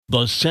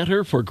The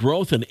Center for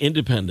Growth and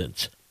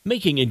Independence,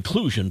 making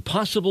inclusion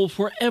possible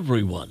for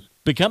everyone.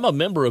 Become a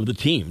member of the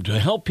team to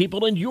help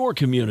people in your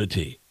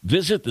community.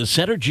 Visit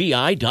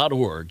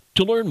thecentergi.org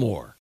to learn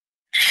more.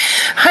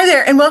 Hi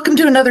there, and welcome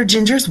to another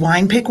Ginger's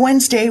Wine Pick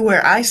Wednesday,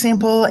 where I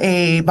sample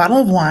a bottle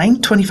of wine,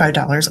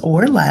 $25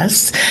 or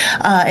less,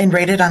 and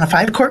rate it on a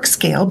 5-cork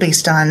scale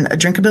based on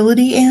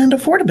drinkability and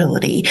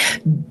affordability.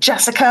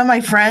 Jessica,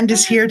 my friend,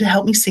 is here to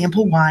help me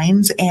sample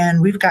wines,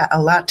 and we've got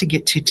a lot to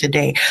get to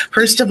today.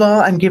 First of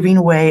all, I'm giving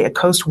away a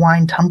Coast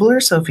Wine tumbler,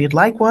 so if you'd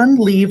like one,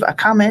 leave a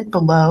comment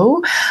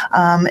below,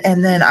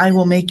 and then I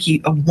will make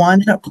you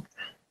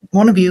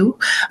one of you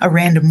a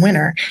random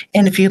winner.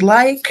 And if you'd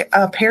like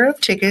a pair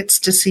of tickets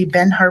to see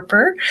Ben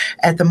Harper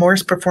at the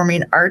Morris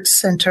Performing Arts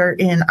Center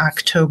in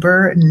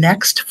October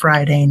next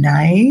Friday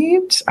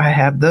night, I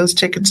have those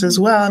tickets as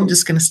well. I'm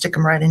just going to stick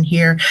them right in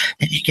here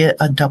and you get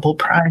a double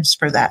prize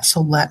for that. So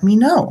let me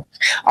know.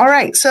 All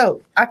right.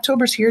 So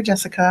October's here,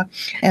 Jessica.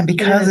 And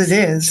because it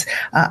is,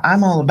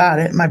 I'm all about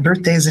it. My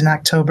birthday's in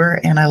October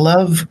and I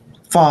love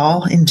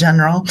fall in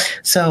general.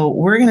 So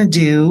we're going to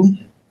do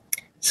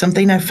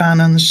something I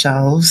found on the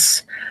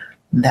shelves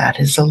that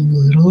is a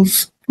little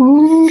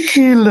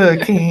spooky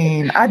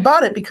looking. I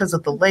bought it because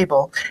of the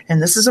label,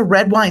 and this is a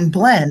red wine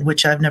blend,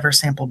 which I've never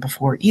sampled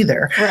before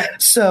either. Right.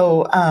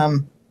 So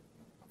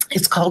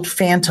it's called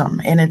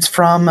Phantom, and it's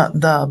from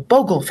the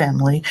Bogle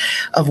family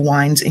of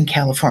wines in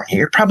California.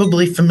 You're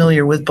probably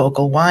familiar with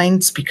Bogle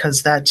wines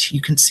because you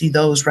can see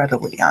those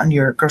readily on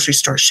your grocery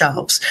store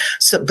shelves.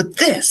 So, but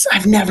this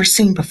I've never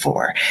seen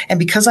before, and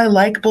because I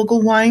like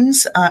Bogle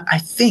wines, I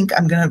think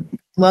I'm gonna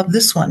love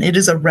this one. It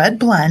is a red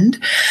blend,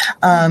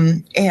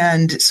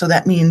 and so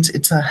that means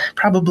it's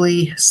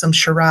probably some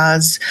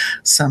Shiraz,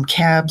 some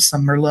Cab,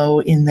 some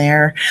Merlot in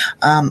there,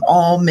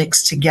 all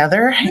mixed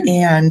together.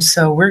 And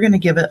so we're going to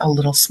give it a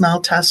little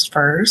smell test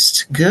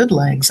first. Good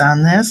legs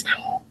on this.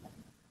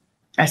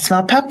 I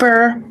smell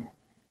pepper.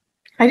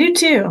 I do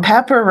too.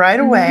 Pepper right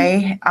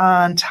away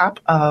on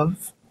top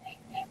of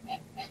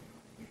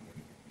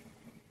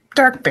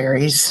dark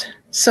berries.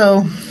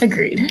 So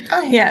agreed.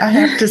 I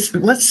have to,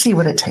 let's see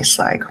what it tastes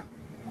like.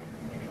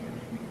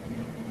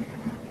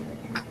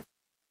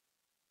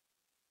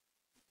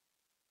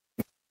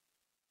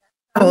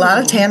 A lot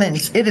of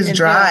tannins. It is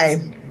dry.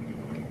 Does.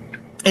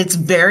 It's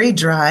very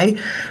dry,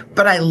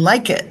 but I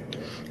like it.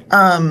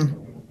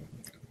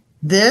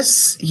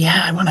 This,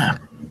 I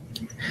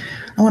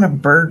want a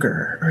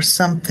burger or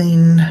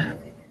something.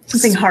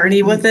 Something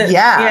hearty with it.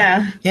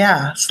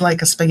 Yeah. It's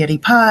like a spaghetti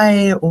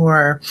pie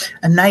or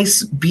a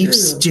nice beef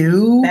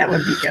stew. That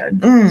would be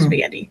good.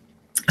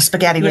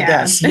 Spaghetti with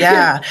this.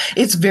 Yeah.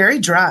 It's very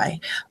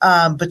dry.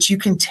 But you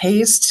can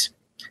taste.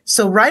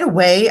 So right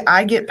away,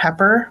 I get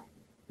pepper,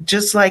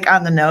 just like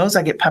on the nose,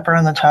 I get pepper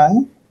on the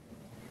tongue.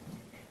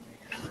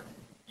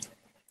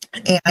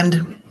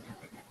 And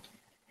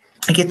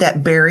I get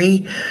that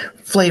berry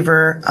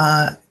flavor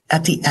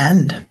at the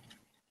end.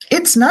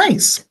 It's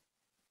nice.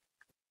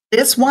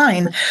 This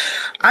wine,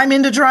 I'm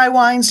into dry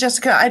wines,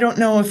 Jessica. I don't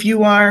know if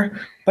you are,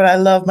 but I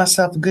love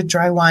myself a good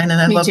dry wine, and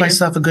I love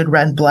myself a good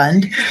red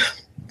blend.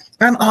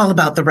 I'm all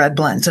about the red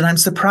blends, and I'm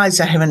surprised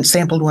I haven't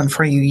sampled one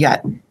for you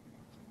yet.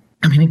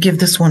 I'm going to give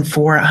this one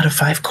 4 out of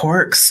 5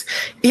 corks.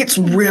 It's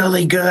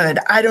really good.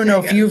 I don't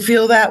know if you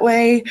feel that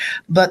way,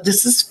 but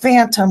this is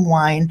Phantom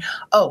wine.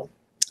 Oh,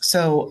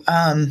 so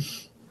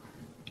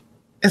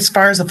as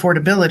far as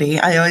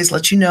affordability, I always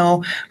let you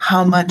know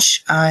how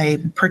much I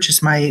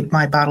purchase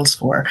my bottles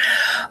for.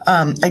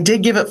 I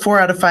did give it 4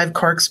 out of 5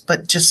 corks,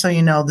 but just so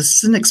you know,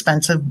 this is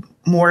an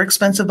more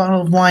expensive bottle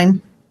of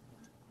wine.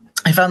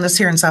 I found this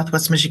here in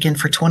Southwest Michigan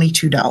for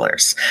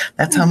 $22.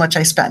 That's how much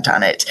I spent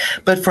on it.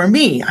 But for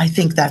me, I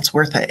think that's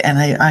worth it. And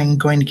I'm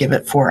going to give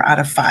it 4 out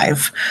of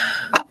 5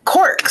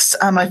 corks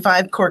on my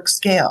 5-cork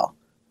scale.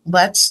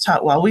 Let's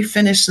talk while we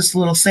finish this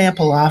little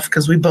sample off,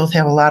 because we both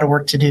have a lot of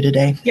work to do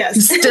today.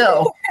 Yes.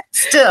 Still.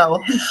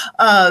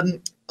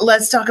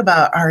 Let's talk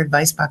about our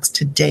advice box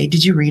today.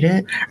 Did you read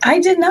it? I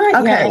did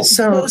not. Okay, yet.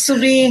 so this will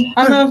be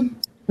in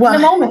a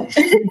moment.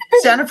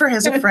 Jennifer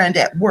has a friend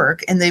at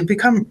work, and they've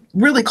become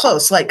really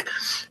close. Like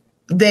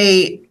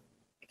they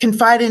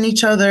confide in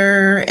each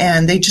other,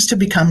 and they just have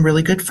become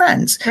really good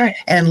friends. Right.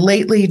 And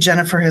lately,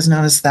 Jennifer has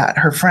noticed that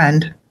her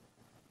friend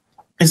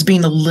is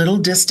being a little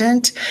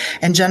distant,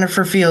 and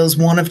Jennifer feels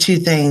one of two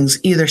things.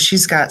 Either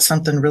she's got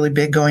something really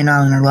big going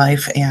on in her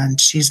life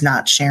and she's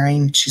not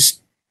sharing, she's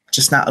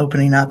just not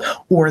opening up,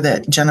 or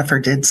that Jennifer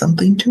did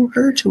something to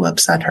her to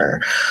upset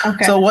her.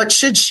 Okay. So what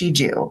should she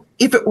do?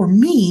 If it were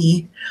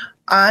me,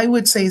 I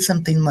would say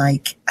something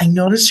like, I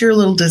notice you're a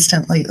little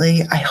distant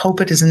lately. I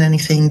hope it isn't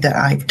anything that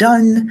I've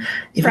done.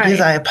 If it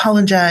is, I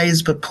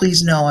apologize, but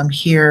please know I'm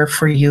here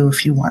for you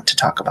if you want to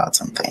talk about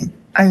something.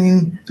 I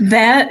mean,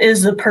 that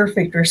is the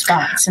perfect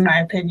response, in my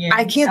opinion.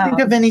 I can't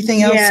think of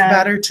anything else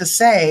better to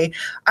say.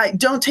 I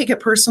don't take it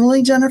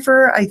personally,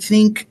 Jennifer. I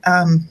think,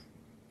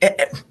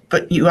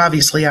 but you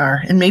obviously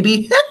are. And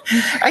maybe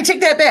I take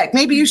that back.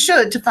 Maybe you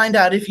should, to find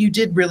out if you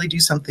did really do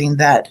something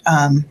that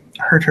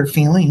hurt her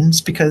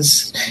feelings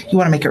because you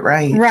want to make it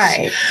right.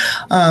 Right.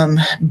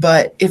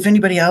 But if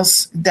anybody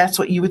else, that's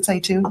what you would say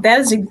too?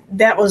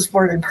 That was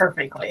worded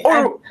perfectly.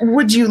 Or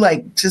would you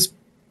like just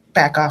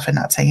back off and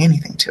not say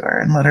anything to her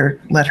and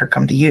let her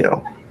come to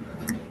you?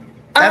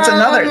 That's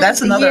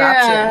another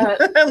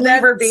option.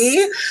 Leave her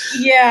be.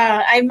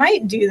 Yeah, I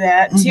might do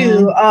that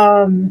too.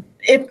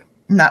 If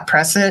not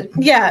press it.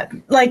 Yeah,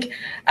 like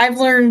I've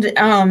learned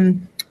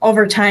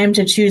over time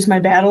to choose my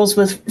battles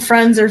with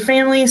friends or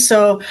family.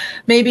 So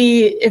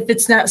maybe if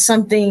it's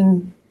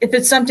something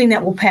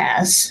that will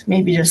pass,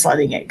 maybe just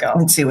letting it go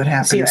and see what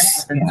happens.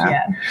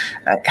 Yeah.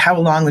 How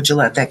long would you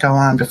let that go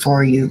on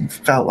before you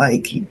felt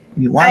like you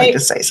wanted to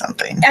say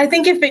something? I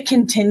think if it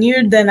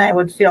continued, then I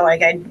would feel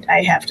like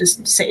I have to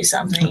say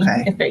something.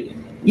 Okay.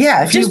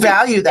 If you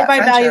value that. If I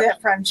value that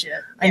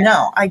friendship. I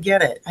know. I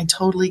get it. I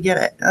totally get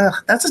it.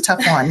 That's a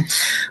tough one.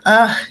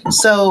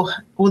 So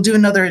we'll do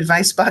another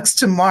advice box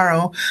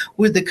tomorrow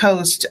with the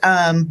Coast.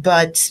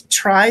 But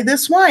try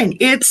this wine.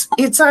 It's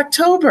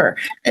October.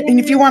 And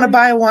if you want to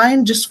buy a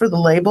wine just for the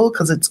label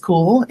because it's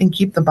cool and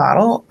keep the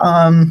bottle,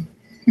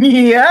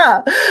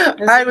 yeah,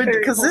 I would,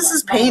 because this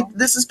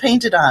is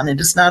painted on. It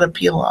is not a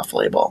peel off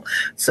label.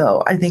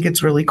 So I think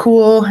it's really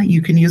cool.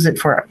 You can use it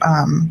for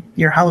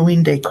your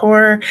Halloween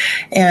decor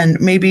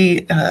and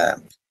maybe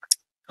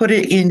put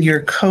it in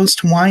your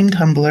Coast wine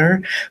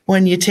tumbler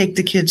when you take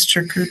the kids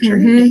trick or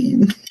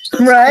treating.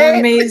 Right?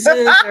 Or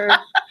mazes or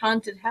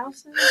haunted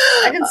houses.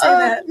 I didn't say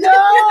that.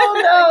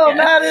 No,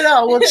 not at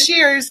all. Well,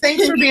 cheers.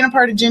 Thanks for being a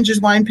part of Ginger's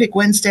Wine Pick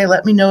Wednesday.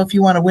 Let me know if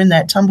you want to win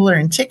that tumbler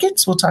and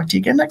tickets. We'll talk to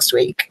you again next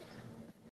week.